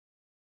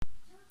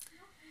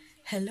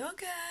Hello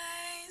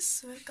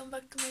guys! Welcome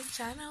back to my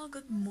channel.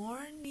 Good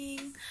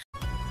morning!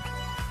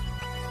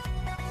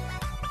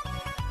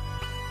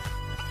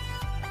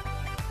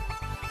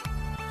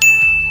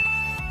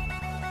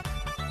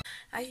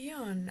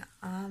 Ayun,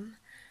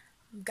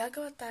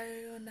 gagawa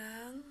tayo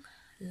ng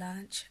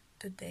lunch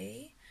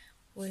today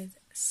with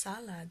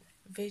salad,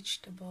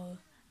 vegetable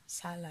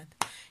salad.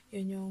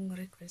 Yun yung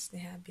request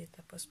ni Habi.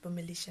 Tapos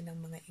bumili siya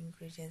ng mga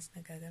ingredients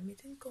na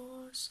gagamitin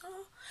ko. So,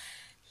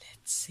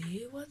 let's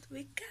see what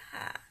we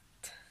got.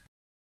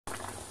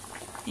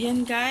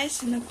 Yan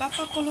guys,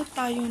 nagpapakulo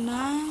tayo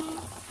ng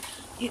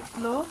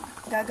itlog.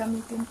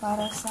 Gagamitin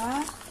para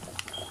sa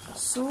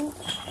soup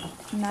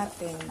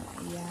natin.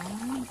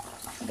 Ayan.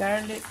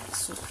 Garlic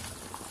soup.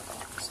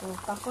 So,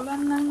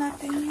 pakulan lang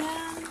natin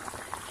yan.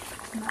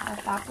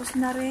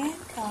 Nakatapos na rin.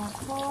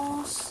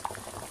 Tapos,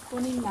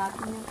 kunin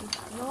natin yung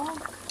itlog.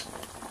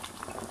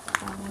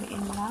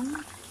 Tanguin lang.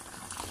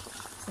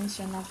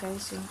 Sensya na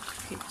guys, yung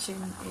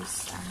kitchen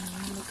is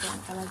lutuan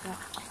talaga.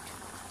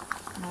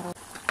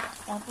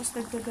 Tapos,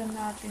 dagdagan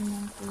natin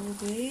ng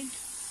tubig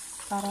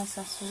para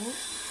sa soup.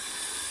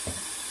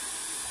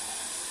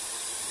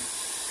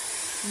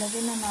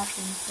 Lagyan na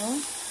natin ito.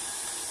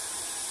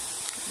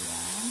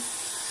 Ayan.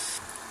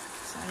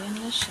 So, ayan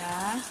na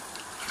siya.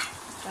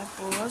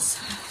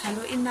 Tapos,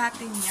 haluin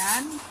natin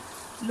yan.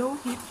 Low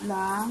heat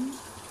lang.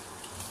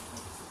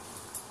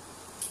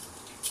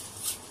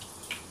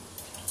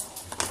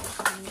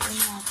 Haluin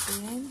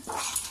natin.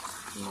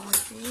 Low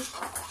heat.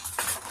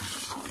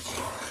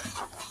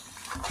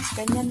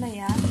 Ganyan na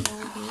yan.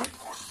 Low heat.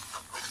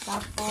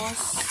 Tapos,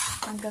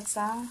 hanggang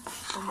sa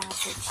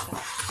tumapot siya.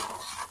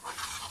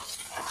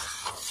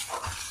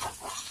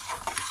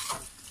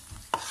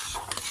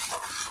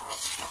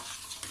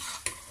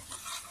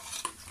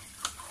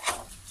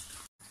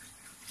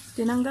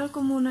 Tinanggal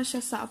ko muna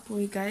siya sa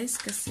apoy guys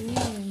kasi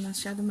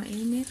masyado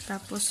mainit.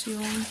 Tapos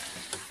yung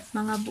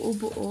mga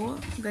buo-buo,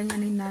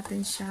 ganyanin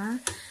natin siya.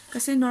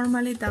 Kasi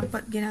normally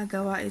dapat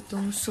ginagawa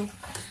itong soup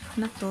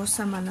na to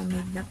sa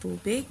malamig na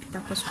tubig.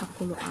 Tapos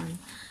pakuluan.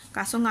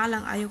 Kaso nga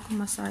lang ayaw ko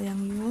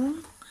masayang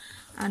yung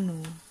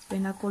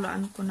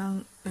pinagpakulan ko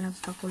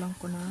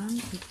ng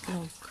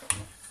itlog.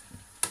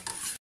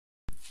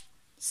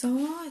 So,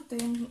 ito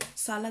yung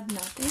salad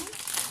natin.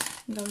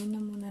 Gawin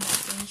na muna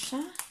natin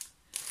siya.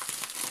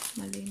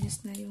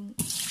 Malinis na yung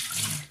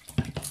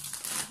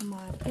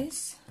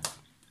kamatis.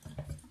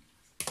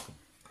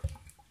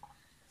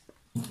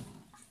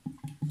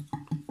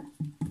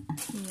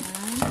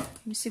 Ayan.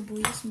 Yung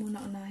sibuyas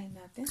muna unahin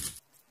natin.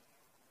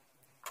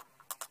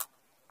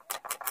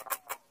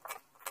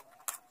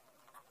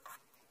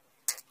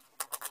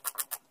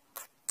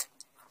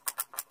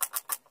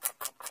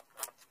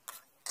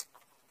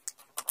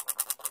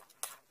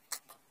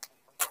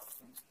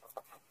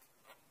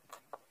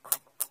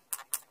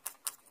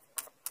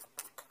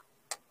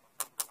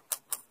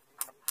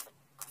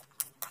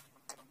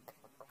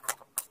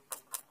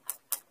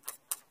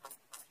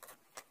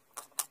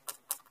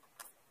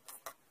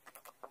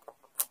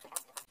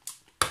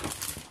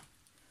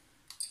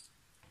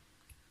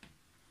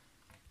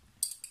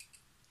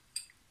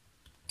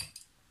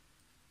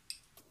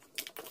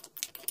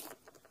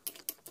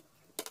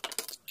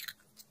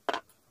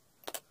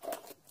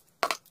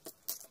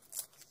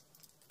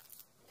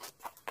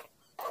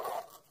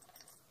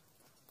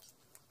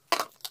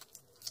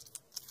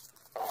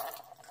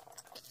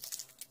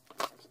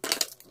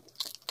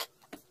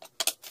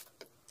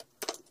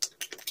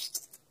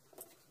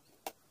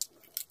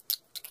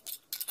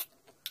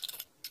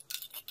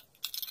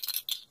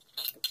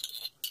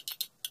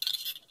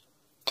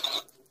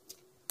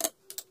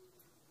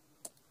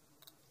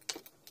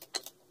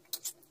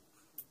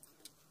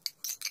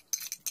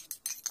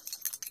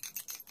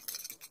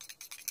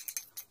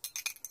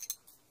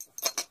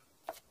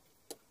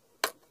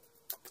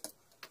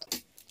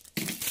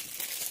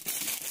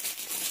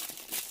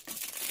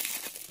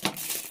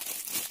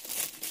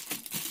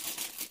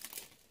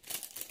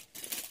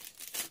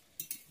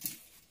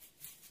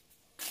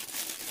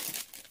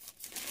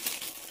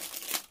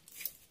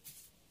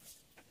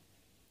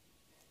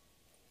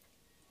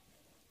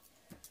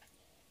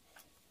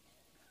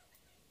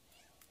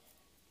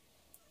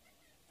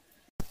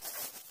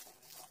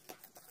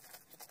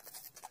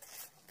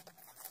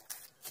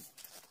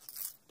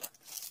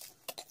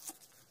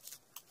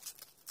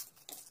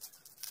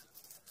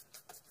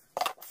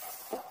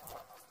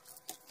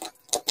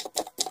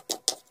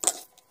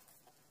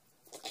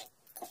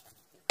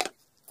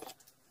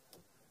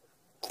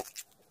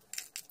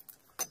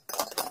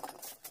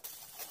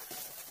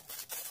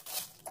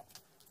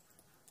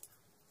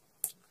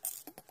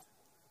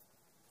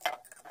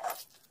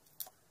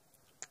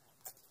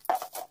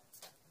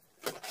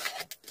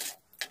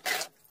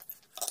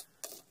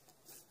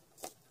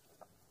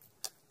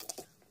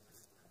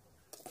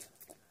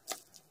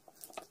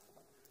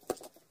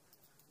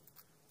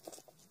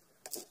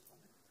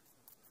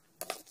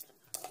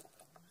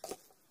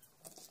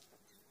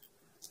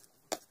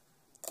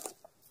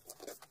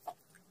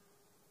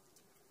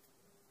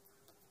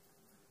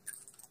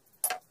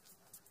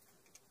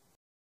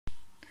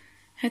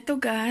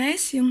 Ito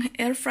guys, yung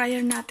air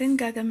fryer natin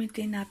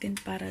gagamitin natin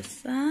para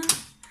sa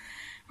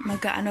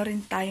mag-aano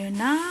rin tayo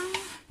ng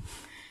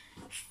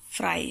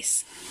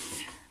fries.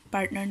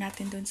 Partner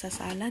natin dun sa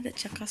salad at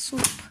saka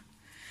soup.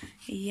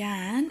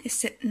 Ayan,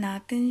 iset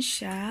natin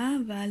siya.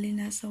 Bali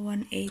nasa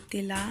 180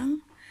 lang.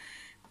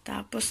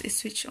 Tapos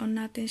i-switch on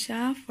natin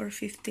siya for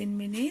 15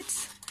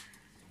 minutes.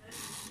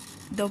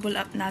 Double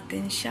up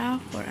natin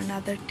siya for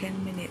another 10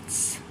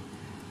 minutes.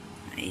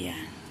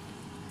 Ayan.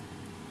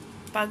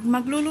 Pag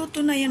magluluto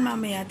na yan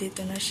mamaya,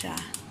 dito na siya.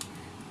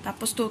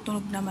 Tapos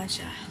tutunog naman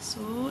siya.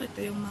 So,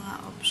 ito yung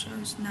mga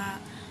options na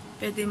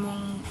pwede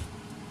mong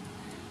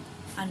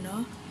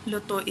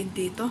lutuin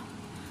dito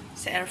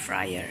sa air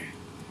fryer.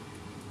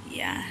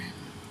 Yan.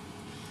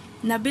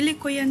 Nabili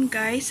ko yan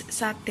guys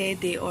sa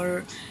Teddy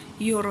or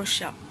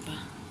Euroshop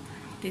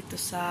dito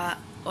sa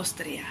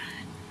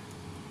Austria.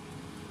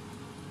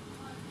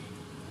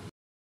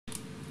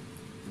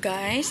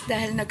 Guys,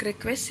 dahil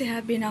nag-request si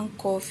Habi ng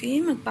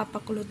coffee,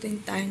 magpapakulutin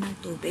tayo ng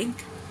tubig.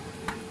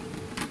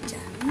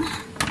 Diyan.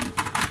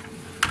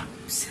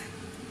 Oops.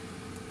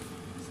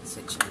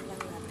 Switch on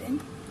lang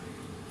natin.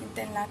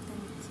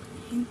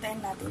 Hintayin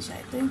natin siya.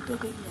 Ito yung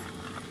tubig niya.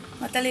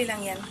 Madali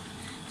lang yan.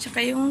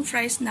 Tsaka yung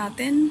fries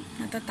natin,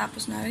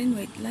 natatapos na rin.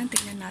 Wait lang,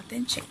 tingnan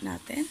natin. Check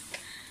natin.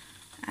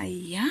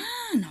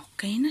 Ayan.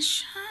 Okay na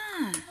siya.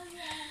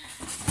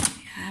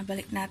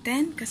 Balik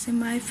natin kasi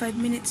may 5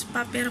 minutes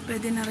pa pero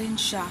pwede na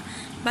rin siya.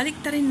 Balik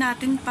ta rin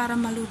natin para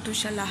maluto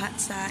siya lahat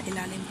sa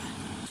ilalim.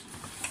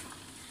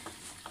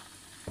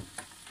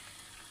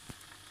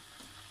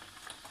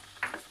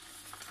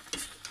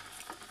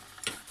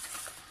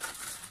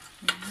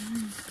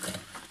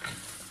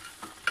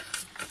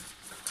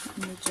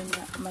 Medyo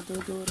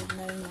madudurog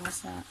na rin mga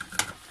sa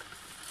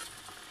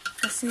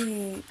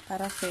kasi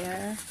para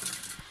fair.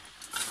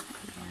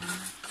 Ayan.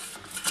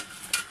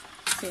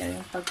 Fair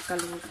yung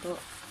pagkaluto.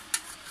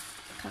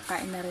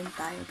 Kakain na rin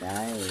tayo,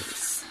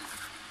 guys.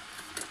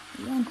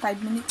 Ayan,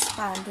 5 minutes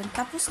pa. Then,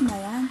 tapos na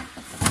yan.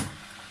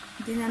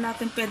 Hindi na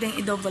natin pwedeng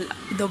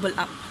i-double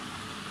up.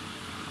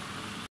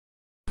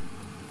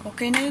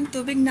 Okay na yung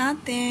tubig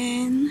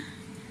natin.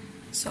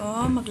 So,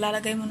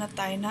 maglalagay muna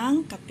tayo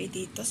ng kape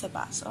dito sa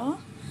baso.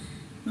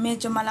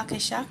 Medyo malaki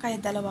siya, kaya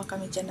dalawa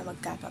kami dyan na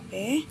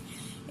magkakape.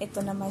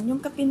 Ito naman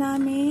yung kape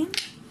namin.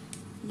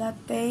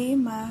 Latte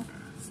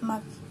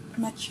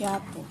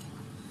macchiato.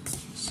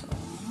 So,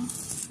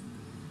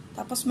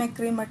 tapos may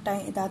creamer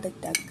tayong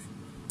idadagdag.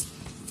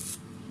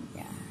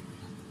 Yan.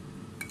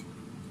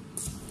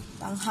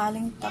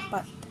 Tanghaling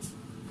tapat.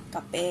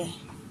 Kape.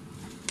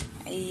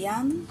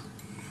 Ayan.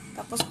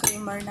 Tapos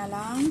creamer na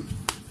lang.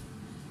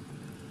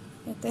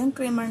 Ito yung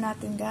creamer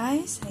natin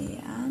guys.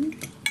 Ayan.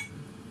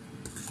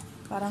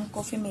 Parang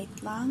coffee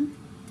mate lang.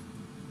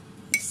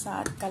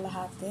 Isa at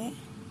kalahati.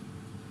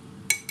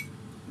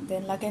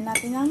 Then, lagay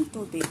natin ang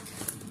tubig.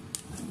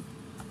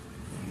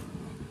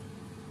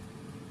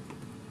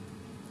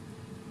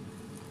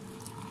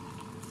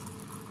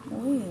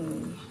 Uy,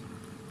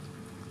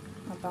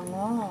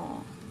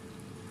 mabango.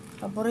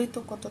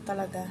 Paborito ko to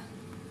talaga.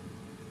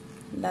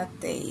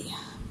 Latte.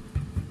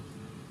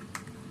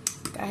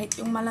 Kahit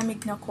yung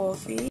malamig na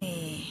coffee.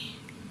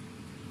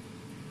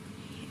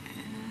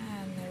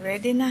 Yan,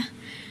 ready na.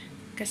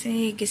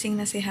 Kasi gising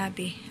na si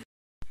Habi.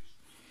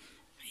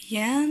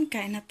 Ayan,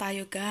 kain na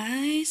tayo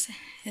guys.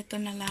 Ito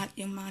na lahat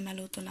yung mga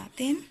naluto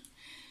natin.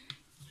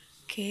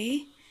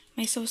 Okay.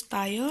 May sauce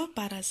tayo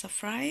para sa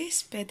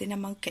fries. Pwede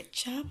namang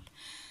ketchup.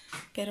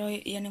 Pero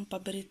yan ang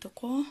paborito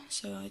ko.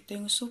 So, ito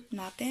yung soup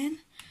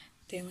natin.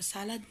 Ito yung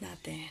salad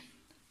natin.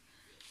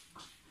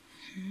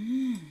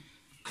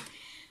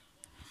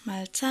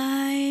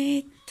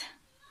 Mahlzeit.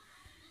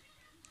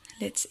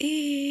 Let's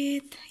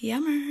eat.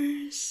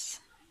 Yummers.